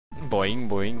Boing,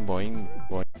 boing, boing,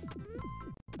 boing.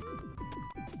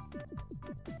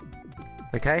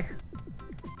 Okay.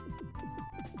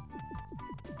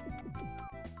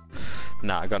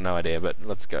 Nah, I got no idea, but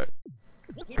let's go.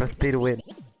 Press B to win.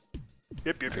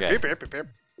 Yep, yep, Okay. yep, yep, yep, yep.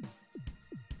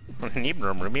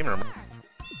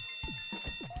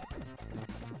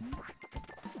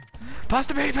 Pass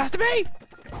to me, pass to me!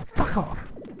 Fuck off.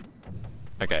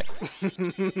 Okay.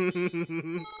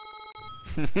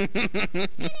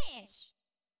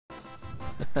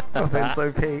 Offense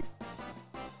OP.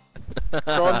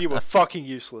 Ron, you were fucking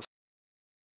useless.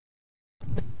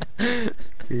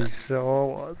 He sure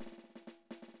was.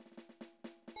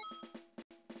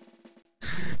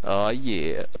 Oh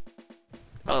yeah.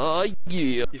 Oh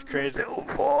yeah. You've created Still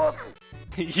fourth.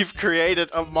 You've created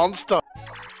a monster.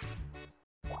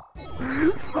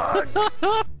 Fuck.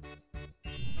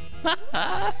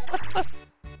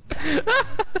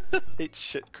 Eat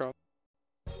shit, Cron.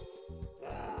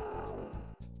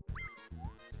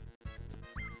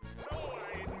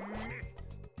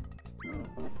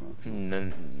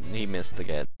 He missed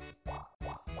again.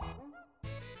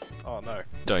 Oh no.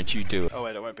 Don't you do it. Oh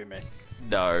wait, it won't be me.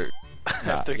 No. I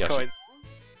have the Yoshi. coin.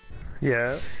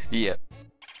 Yeah. Yep.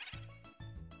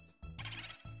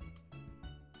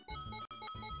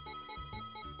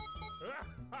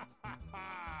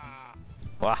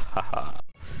 Wahaha.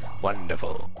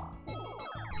 Wonderful.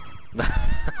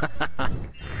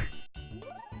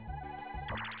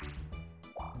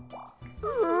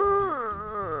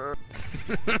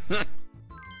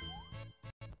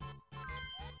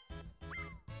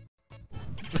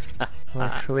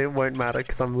 Actually, it won't matter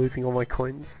because I'm losing all my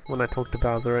coins when I talk to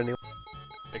Bowser anyway.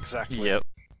 Exactly. Yep.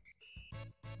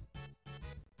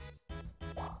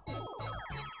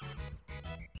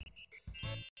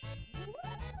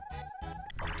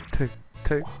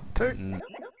 Two.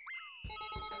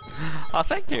 Oh,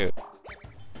 thank you.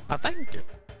 Oh, thank you.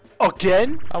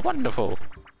 Again? Oh, wonderful.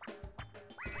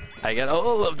 I get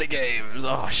all of the games.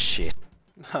 Oh, shit.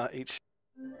 Eat shit.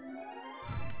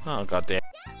 Oh, goddamn.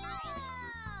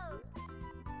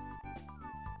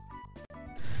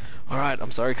 Alright,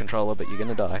 I'm sorry, controller, but you're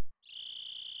gonna die.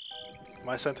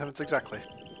 My sentence exactly.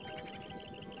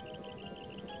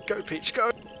 Go, Peach,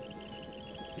 go!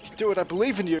 You can do it, I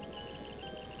believe in you!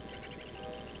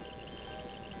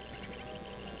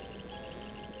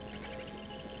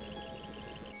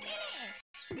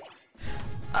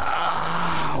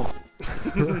 Ow!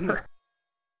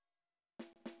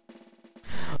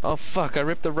 Oh, fuck, I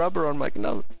ripped the rubber on my...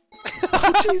 No.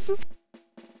 Oh, Jesus.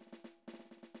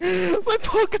 My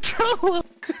poor controller!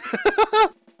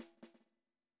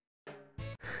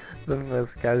 The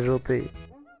first casualty.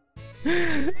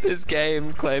 This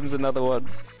game claims another one.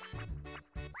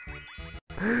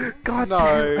 God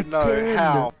No, damn, no, again.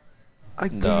 how?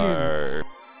 Again. No.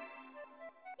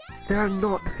 There are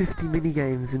not 50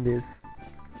 minigames in this.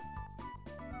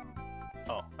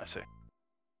 Oh, I see.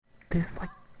 There's like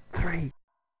 3.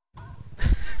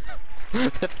 They're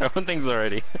throwing things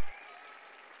already.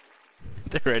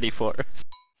 They're ready for us.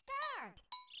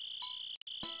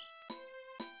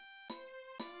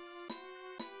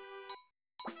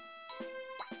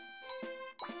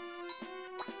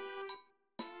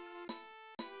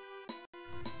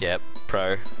 Yep,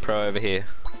 pro over here.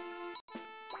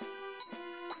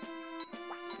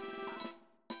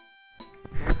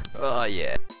 Oh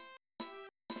yeah.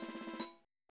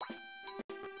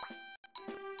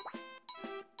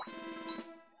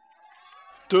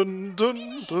 Dun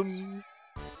dun dun.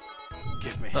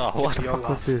 Give me, Oh, what give me your What's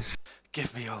love. this?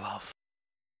 Give me your love.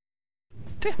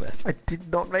 Damn it. I did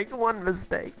not make one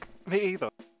mistake. Me either.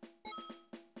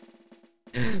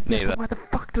 Neither. So why the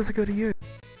fuck does it go to you?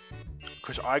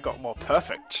 Because I got more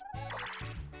perfect.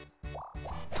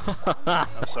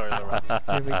 I'm sorry, Loran.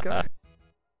 There we go.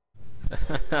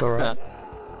 Alright.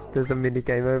 There's a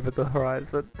minigame over the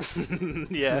horizon.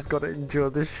 Yeah. Just gotta endure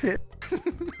this shit.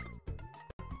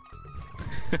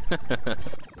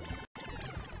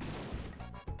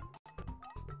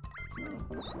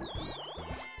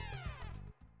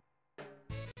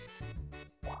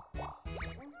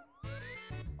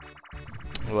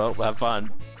 Well, have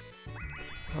fun.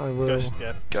 I will. Ghost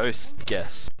get. Ghost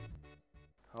guess.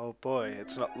 Oh boy,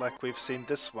 it's not like we've seen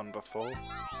this one before.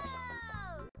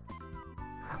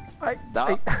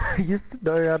 No. I used to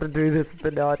know how to do this,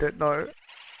 but now I don't know.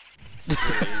 It's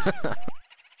really easy.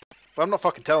 But I'm not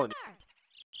fucking telling you.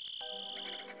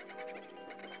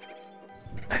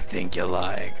 I think you're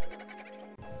lying.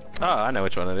 Oh, I know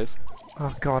which one it is.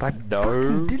 Oh god, I No.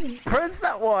 fucking didn't press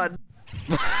that one!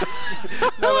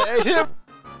 No, they ate him!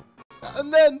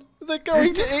 And then they're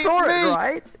going to You eat saw me! it,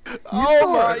 right? Oh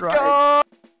saw my it, right? god!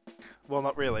 Well,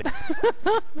 not really.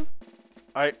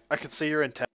 I could see your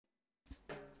intent,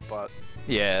 but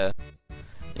Yeah.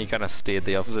 You kind of steered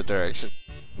the opposite direction.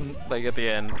 Like at the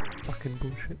end. Fucking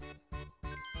bullshit.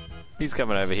 He's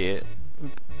coming over here.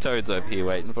 Toad's over here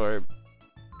waiting for him.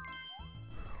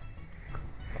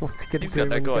 What's he gonna He's do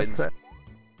got no when he gets coins.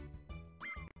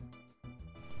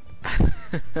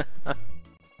 that?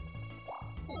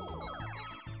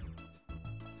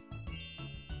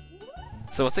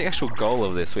 So what's the actual goal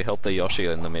of this? We help the Yoshi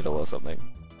in the middle or something?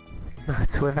 No,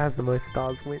 it's whoever has the most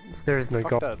stars wins. There is no fuck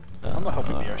goal. that. I'm not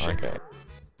helping the Yoshi. Okay.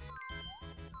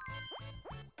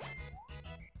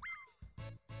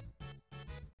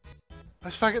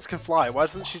 Those faggots can fly. Why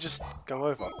doesn't she just go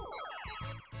over?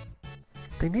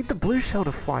 They need the blue shell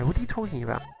to fly. What are you talking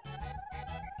about?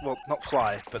 Well, not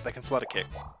fly, but they can flutter kick.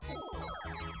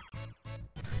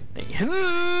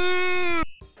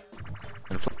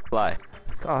 And fly.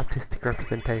 It's artistic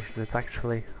representation. It's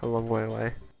actually a long way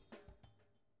away.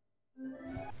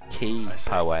 Keep I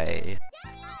see. away.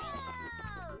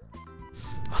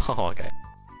 Oh, okay.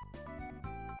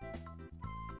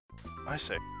 I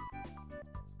see.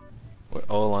 We're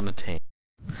all on a team.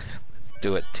 Let's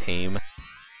do it, team.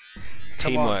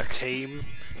 Come on, Teamwork. team.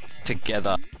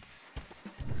 Together.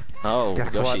 Oh,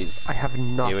 Guess Yoshi's. what? I have we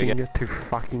nothing go. to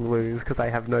fucking lose because I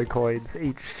have no coins.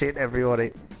 Eat shit,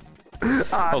 everybody.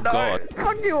 Ah, Oh, no. God.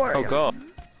 Fuck you, Wario. Oh god.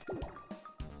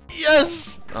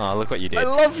 Yes! Oh, look what you did. I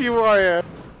love you, Wario!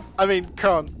 I mean,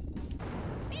 Con.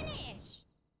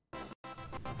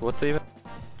 What's even?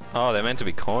 Oh, they're meant to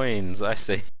be coins. I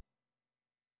see.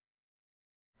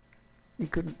 You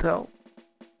couldn't tell.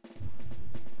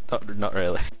 Not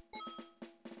really.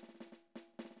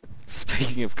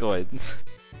 Speaking of coins.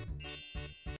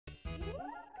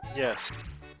 Yes.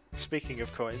 Speaking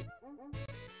of coin.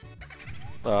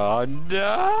 Oh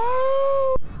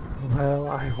no! Well,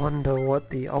 I wonder what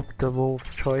the optimal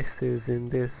choice is in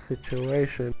this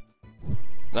situation.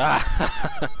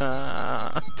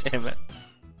 Ah, damn it.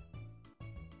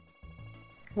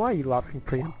 Why are you laughing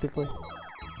preemptively?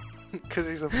 Because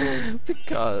he's a fool.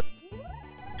 Because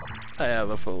I am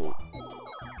a fool.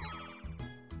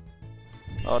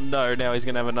 Oh no, now he's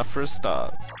gonna have enough for a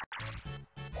start.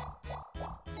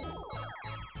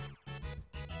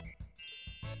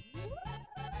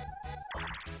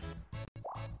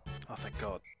 Oh, thank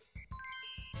God.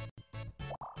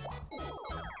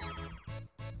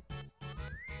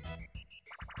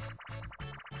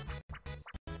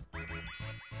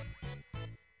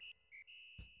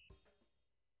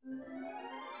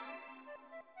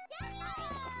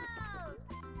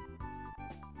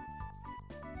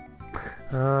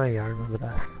 Ah, yeah, I remember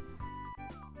this.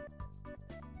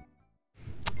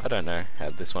 I don't know how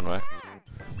this one works.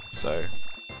 So.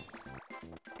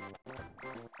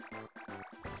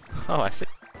 Oh, I see.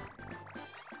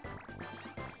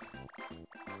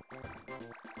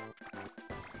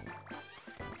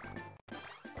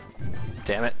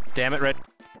 Damn it, Red.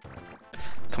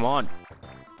 Come on.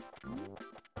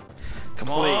 Come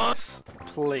on. Please.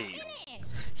 Please.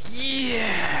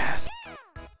 Yes.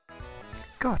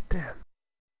 God damn.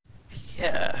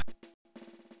 Yeah.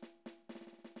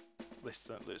 At least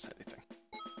don't lose anything.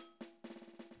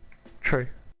 True.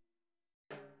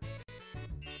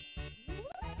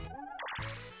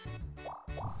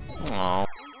 Aww.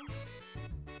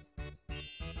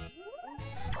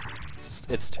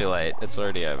 It's too late. It's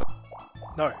already over.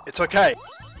 No, it's okay!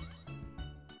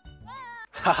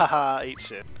 Hahaha, eat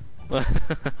shit.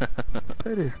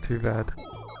 That is too bad.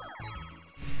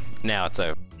 Now it's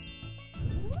over.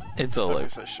 It's all Don't be over.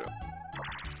 so sure.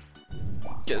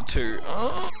 Get to.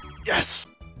 Oh. Yes!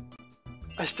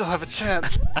 I still have a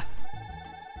chance!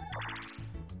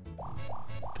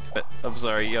 But I'm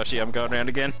sorry, Yoshi. I'm going around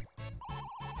again.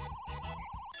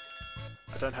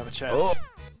 I don't have a chance. Oh.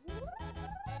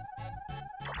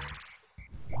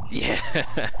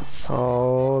 Yes.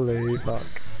 Holy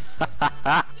fuck.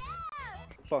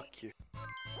 Fuck you.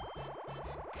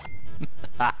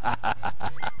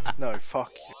 No,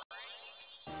 fuck you.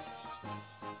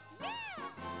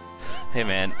 Hey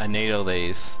man, I need all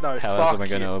these. No, How else am fuck I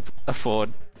going to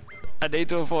afford? I need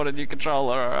to afford a new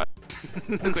controller, alright?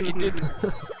 Look what you did.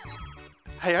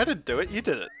 Hey, I didn't do it, you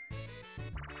did it.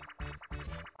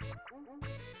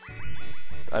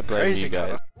 I blame Crazy you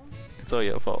guys. colour. It's all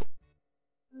your fault.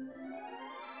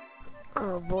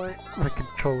 Oh boy, my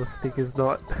controller stick is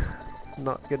not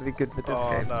gonna be good for this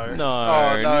Oh game. no. No,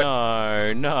 Oh,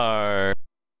 no. no, no.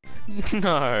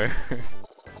 No.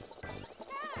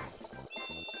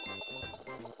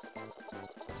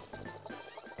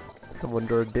 Someone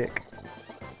draw a dick.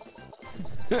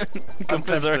 Goombas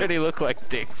tempted. already look like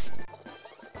dicks.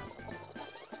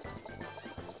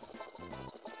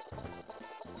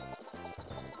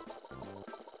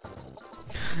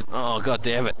 Oh, god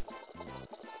damn it.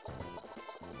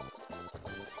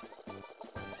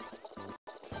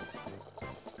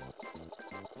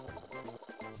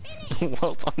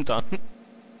 Well, I'm done.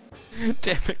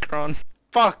 Damn it, Kron.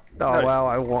 Fuck! Oh no. wow,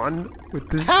 I won with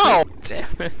this. How? Damn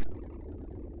it.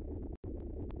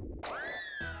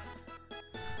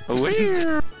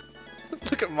 Weird.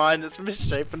 Look at mine, it's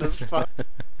misshapen as fuck.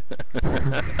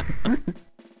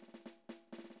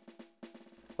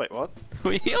 Wait, what?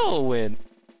 We all win.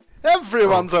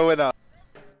 Everyone's a winner!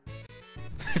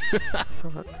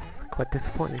 Oh, that's quite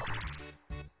disappointing.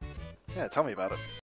 Yeah, tell me about it.